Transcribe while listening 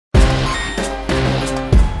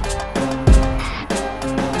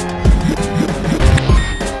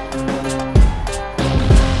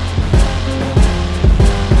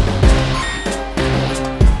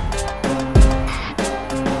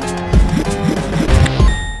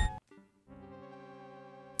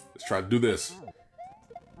Try to do this.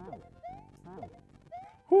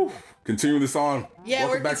 Whew. Continue this on. Yeah,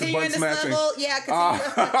 Welcome we're back continuing to this button smashing. level. Yeah,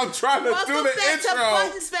 continue. I'm trying to Welcome do the back intro. to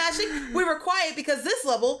button smashing. We were quiet because this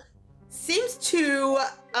level seems to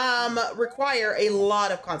require a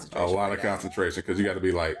lot of concentration. A lot of concentration because you got to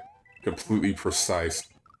be like completely precise.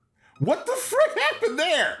 What the frick happened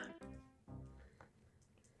there?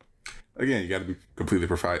 Again, you got to be completely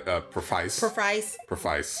precise.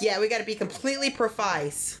 Precise. Yeah, we got to be completely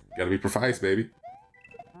precise. Got to be precise, baby.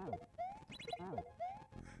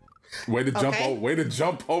 Way to jump! Okay. Way to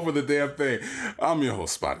jump over the damn thing. I'm your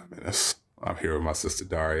host, Spotted Menace. I'm here with my sister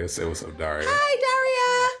Daria. Say what's up, Daria.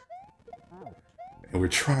 Hi, Daria. And we're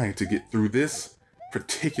trying to get through this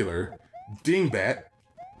particular dingbat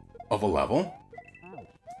of a level.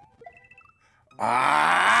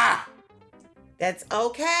 Ah! That's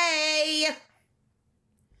okay.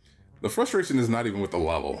 The frustration is not even with the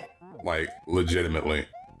level, like legitimately.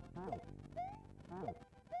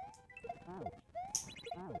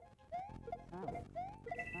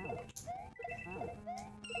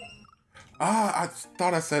 I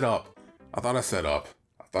thought I set up.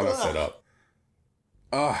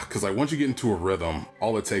 Because like once you get into a rhythm,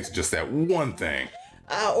 all it takes is just that one thing.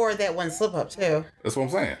 Or that one slip up too. That's what I'm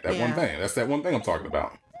saying. That one thing. That's that one thing I'm talking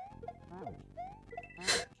about.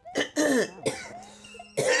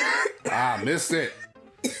 Missed it.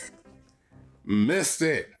 Missed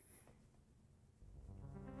it.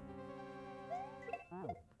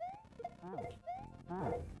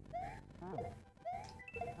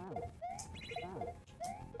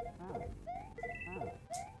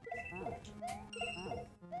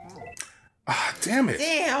 Damn it.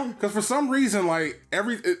 Damn. Because for some reason, like,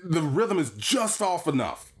 the rhythm is just off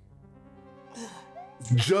enough.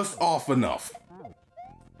 Just off enough.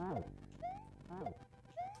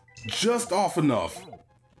 Just off enough.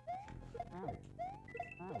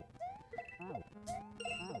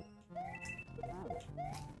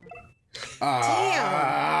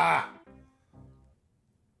 Damn.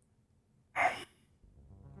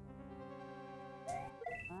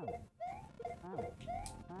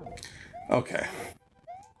 Okay.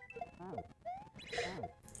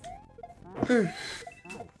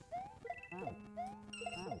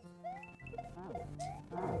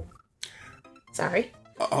 Sorry.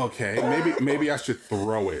 Okay, maybe I should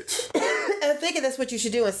throw it. I'm thinking that's what you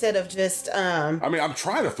should do instead of just I mean, I'm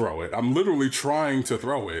trying to throw it. I'm literally trying to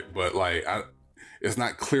throw it, but like it's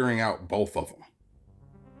not clearing out both of them.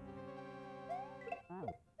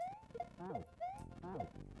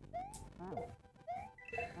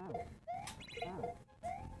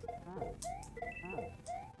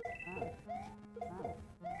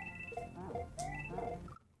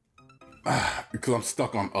 Because I'm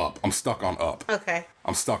stuck on up. I'm stuck on up. Okay.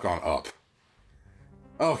 I'm stuck on up.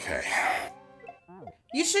 Okay.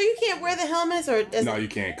 You sure you can't wear the helmets or no, you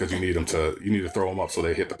can't because you need to throw them up so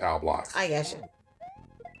they hit the power blocks. I got you.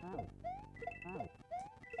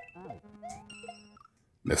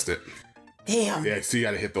 Missed it. Damn. Yeah, so you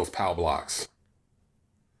got to hit those power blocks.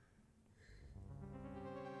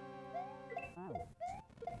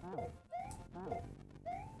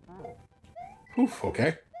 Oof,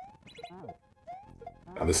 okay.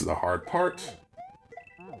 Now this is the hard part.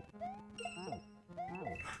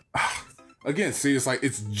 Again, see, it's like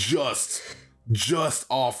it's just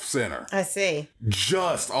off center. I see.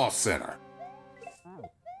 Just off center.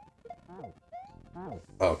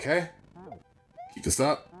 Okay. Keep this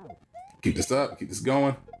up. Keep this up. Keep this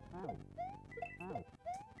going.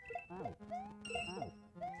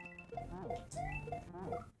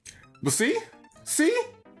 But see?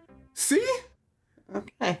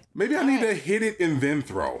 Okay. Maybe I need to hit it and then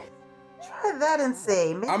throw. Try that and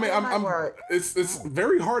see. Maybe I mean, that might work. It's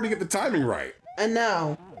very hard to get the timing right. I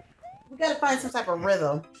know. We gotta find some type of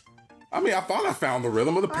rhythm. I mean, I thought I found the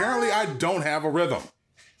rhythm, but apparently I don't have a rhythm.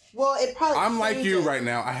 Well, it probably. I'm like you right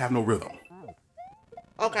now. I have no rhythm.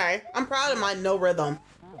 Okay, I'm proud of my no rhythm.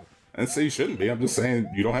 And so you shouldn't be. I'm just saying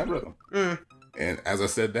you don't have rhythm. And as I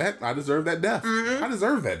said that, I deserve that death. I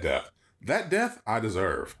deserve that death. That death I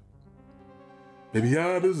deserve. Maybe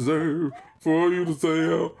I deserve for you to say,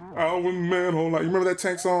 oh, I was manhole. Like, you remember that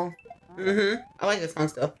Tank song? I like this song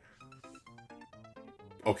still.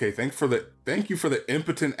 Okay, thank you for the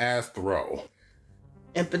impotent ass throw.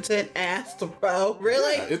 Impotent ass throw?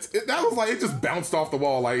 Really? Yeah, that was like it just bounced off the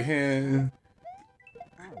wall like him.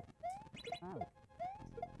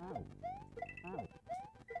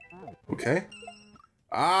 Okay.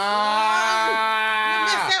 You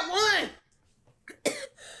missed that one.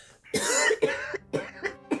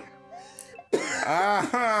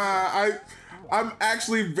 I'm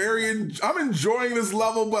actually I'm enjoying this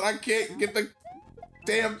level, but I can't get the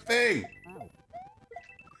damn thing.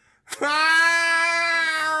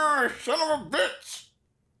 Ah, son of a bitch.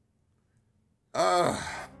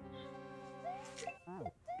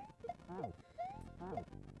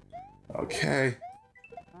 Okay.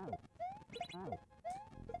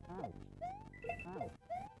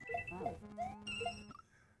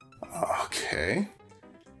 Okay.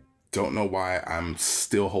 Don't know why I'm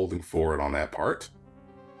still holding forward on that part.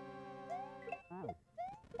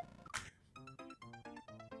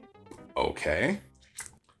 Okay.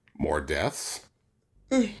 More deaths.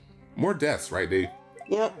 More deaths, right, D?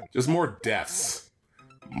 Yep. Just more deaths.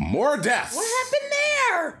 More deaths! What happened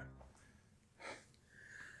there?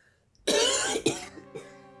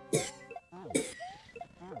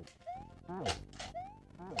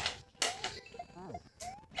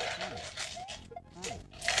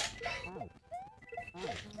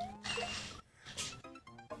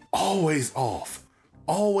 Always off.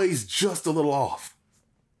 Always just a little off.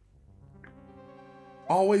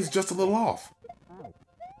 Always just a little off.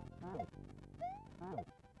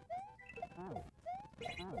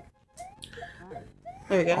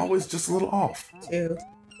 There we go. Always just a little off. 2,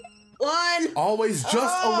 1. Always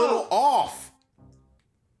just a little off.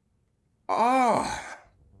 Ah.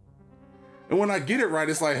 And when I get it right,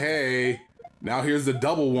 it's like, hey, now here's the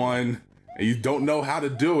double one, and you don't know how to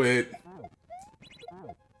do it.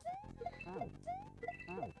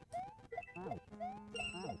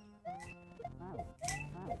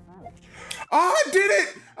 Oh, I did it!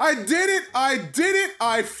 I did it! I did it!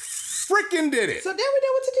 I freaking did it! So now we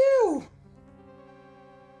know what to do.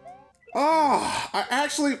 Oh, I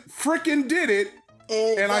actually freaking did it,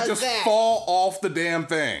 and I just fall off the damn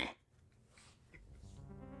thing.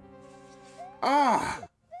 Ah,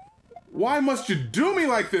 why must you do me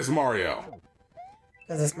like this, Mario?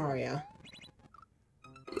 Because it's Mario.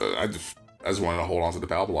 I just wanted to hold on to the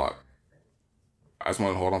power block. I just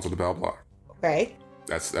wanted to hold on to the power block. Okay.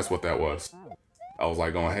 That's what that was. I was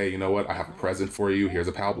like going, hey, you know what? I have a present for you. Here's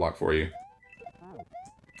a power block for you.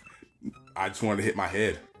 I just wanted to hit my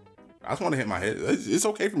head. I just want to hit my head. It's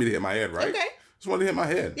okay for me to hit my head, right? Okay. Just want to hit my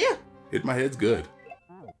head. Yeah. Hit my head's good.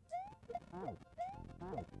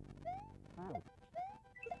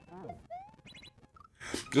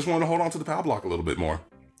 Just wanted to hold on to the power block a little bit more.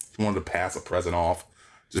 Just wanted to pass a present off.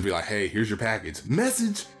 Just be like, hey, here's your package.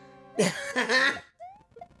 Message.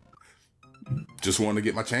 Just wanted to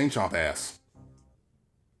get my chain chomp ass.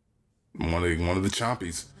 One of the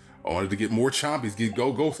chompies. I wanted to get more chompies.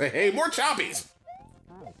 Go say, hey, more chompies.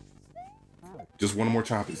 Just one more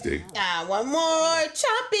chompies, D. One more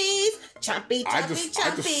chompies. Chompy.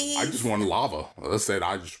 I just wanted lava. Let's say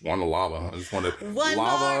I just wanted lava. I just wanted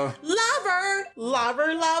lava.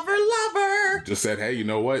 Lover. Just said, hey, you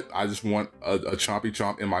know what? I just want a chompy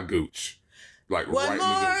chomp in my gooch. Like one right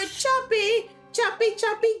more in the gooch.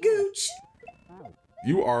 chompy gooch.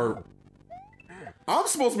 You are... I'm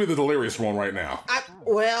supposed to be the delirious one right now.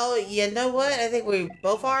 Well, you know what? I think we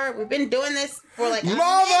both are. We've been doing this for like a Mother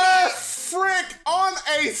minute. frick on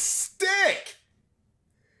a stick!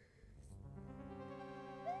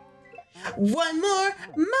 One more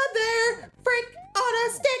mother frick on a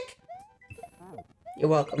stick. You're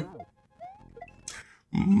welcome.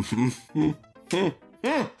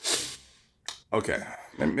 Okay.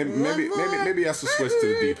 Maybe I should switch to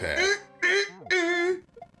the D-pad.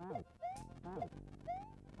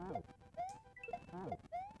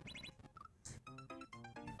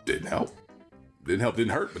 Didn't help. Didn't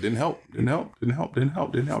hurt, but didn't help. Didn't help.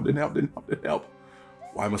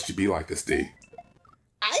 Why must you be like this, D?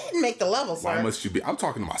 I didn't make the level, sir. Why must you be? I'm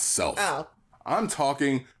talking to myself. Oh. I'm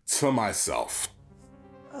talking to myself.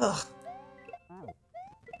 Ugh.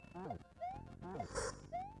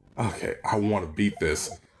 Okay, I want to beat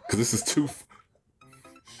this because this is too...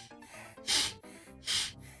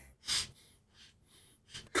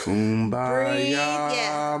 Kumbaya, Breathe,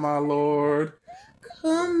 yeah. my lord.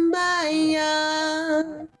 Kumbaya.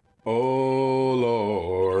 Oh,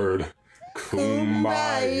 Lord.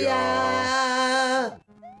 Kumbaya.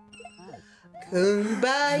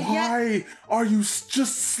 Kumbaya. Why are you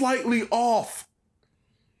just slightly off?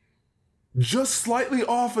 Just slightly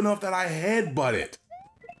off enough that I headbutt it.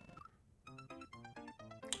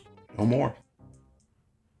 No more.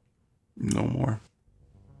 No more.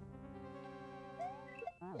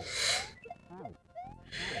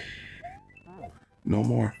 No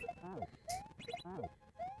more.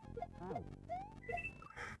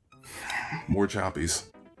 More chompies.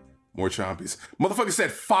 More chompies. Motherfucker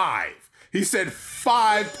said 5. He said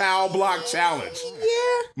 5 POW block challenge.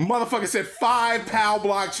 Yeah. Motherfucker said 5 POW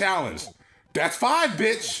block challenge. That's 5,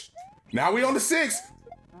 bitch. Now we on the 6.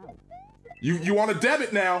 You want a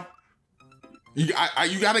debit now. You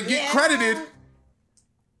gotta get credited.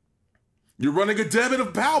 You're running a debit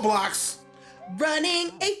of PAL blocks.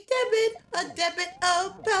 Running a debit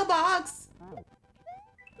of PAL blocks.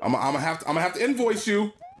 I'm gonna have to invoice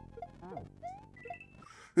you.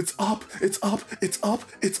 It's up, it's up, it's up,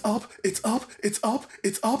 it's up, it's up, it's up,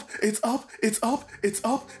 it's up, it's up, it's up, it's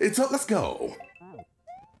up, it's up. Let's go.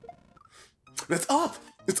 That's up.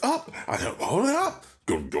 It's up. Hold it up.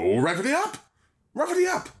 Go rapidly up. Rapidly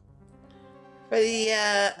up. For the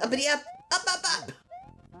uppity up. Up.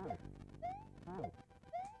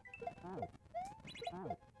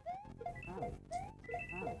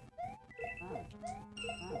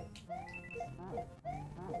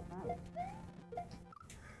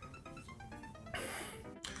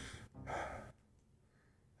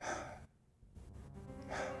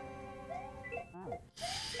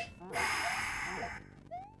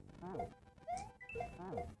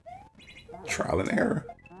 Trial and error.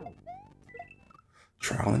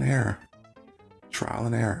 Trial and error. Trial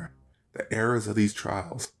and error. The errors of these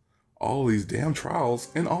trials. All these damn trials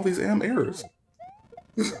and all these damn errors.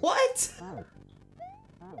 What?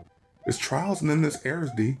 There's trials and then there's errors,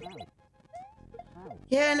 D.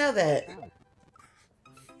 Yeah, I know that.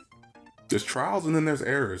 There's trials and then there's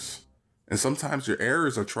errors. And sometimes your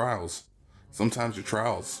errors are trials. Sometimes your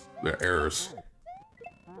trials, they're errors.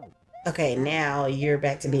 Okay, now you're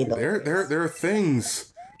back to being the... There are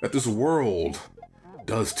things that this world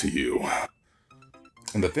does to you.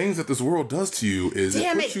 And the things that this world does to you is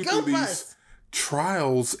it puts you through these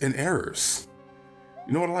trials and errors.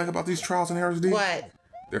 You know what I like about these trials and errors, D? What?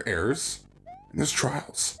 They're errors and there's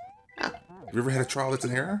trials. Oh. Have you ever had a trial that's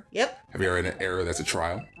an error? Yep. Have you ever had an error that's a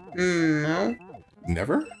trial? No.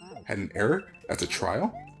 Never? Had an error that's a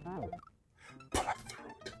trial? But I threw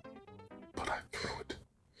it. But I threw it.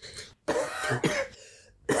 But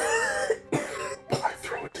I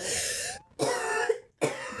threw it.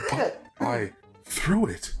 But I threw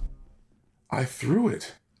it. I threw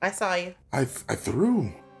it. I saw you. I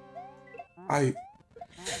threw. I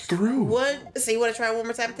threw. What? So you want to try one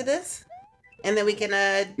more time to this? And then we can,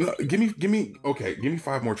 No, give me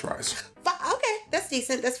 5 more tries. Okay, that's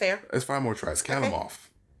decent. That's fair. That's 5 more tries. Count them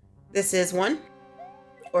off. This is 1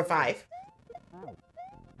 or 5.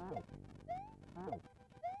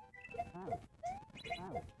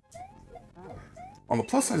 On the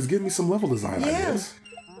plus side, it's giving me some level design ideas.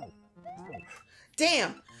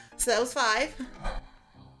 Damn. So that was 5.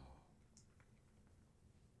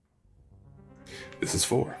 This is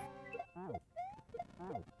 4.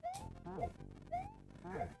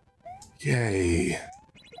 Yay.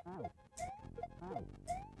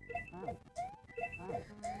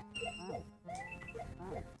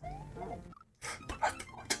 But I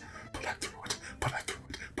threw it. But I threw it. But I threw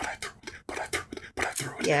it. But I threw it. But I threw it. But I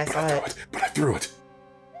threw it. Yeah, I saw it. But I threw it.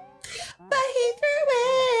 But he threw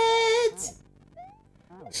it.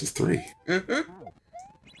 This is 3. Mm-hmm.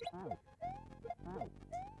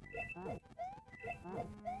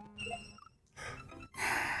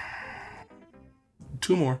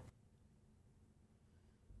 Two more.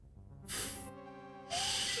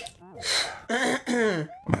 I'm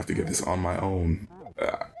gonna have to get this on my own.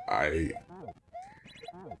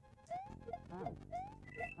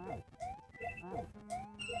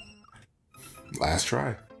 Last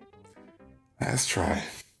try. Last try.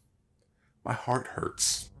 My heart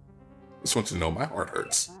hurts. I just want you to know my heart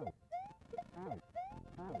hurts.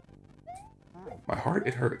 My heart,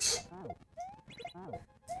 it hurts.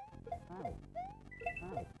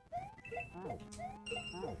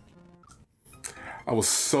 I was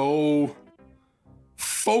so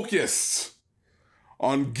focused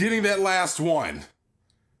on getting that last one.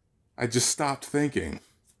 I just stopped thinking.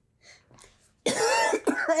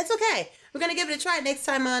 It's okay. We're going to give it a try next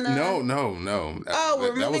time on... No. Oh,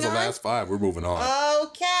 we're moving on? That was the last 5. We're moving on.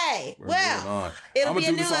 Okay. We're moving on. It'll be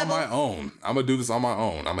a new level. I'm going to do this on my own. I'm going to do this on my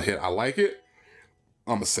own. I'm going to hit, I like it.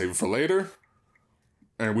 I'm going to save it for later.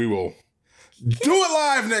 And we will do it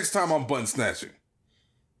live next time on Button Snatching.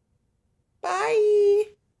 Bye.